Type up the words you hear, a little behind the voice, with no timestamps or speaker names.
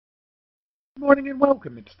Good morning and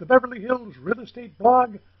welcome. It's the Beverly Hills Real Estate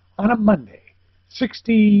Blog on a Monday.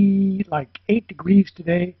 8 degrees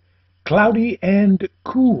today, cloudy and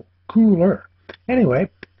cooler. Anyway,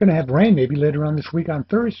 going to have rain maybe later on this week on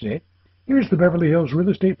Thursday. Here's the Beverly Hills Real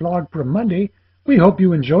Estate Blog for Monday. We hope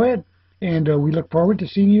you enjoy it, and we look forward to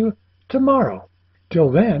seeing you tomorrow.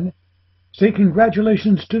 Till then, say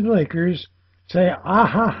congratulations to the Lakers. Say ah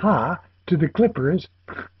ha ha to the Clippers.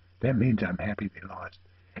 That means I'm happy they lost.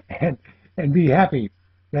 And be happy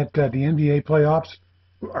that the NBA playoffs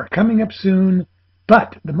are coming up soon.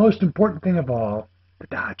 But the most important thing of all, the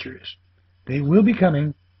Dodgers. They will be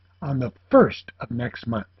coming on the 1st of next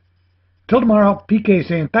month. Till tomorrow, PK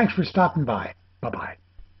saying thanks for stopping by. Bye-bye.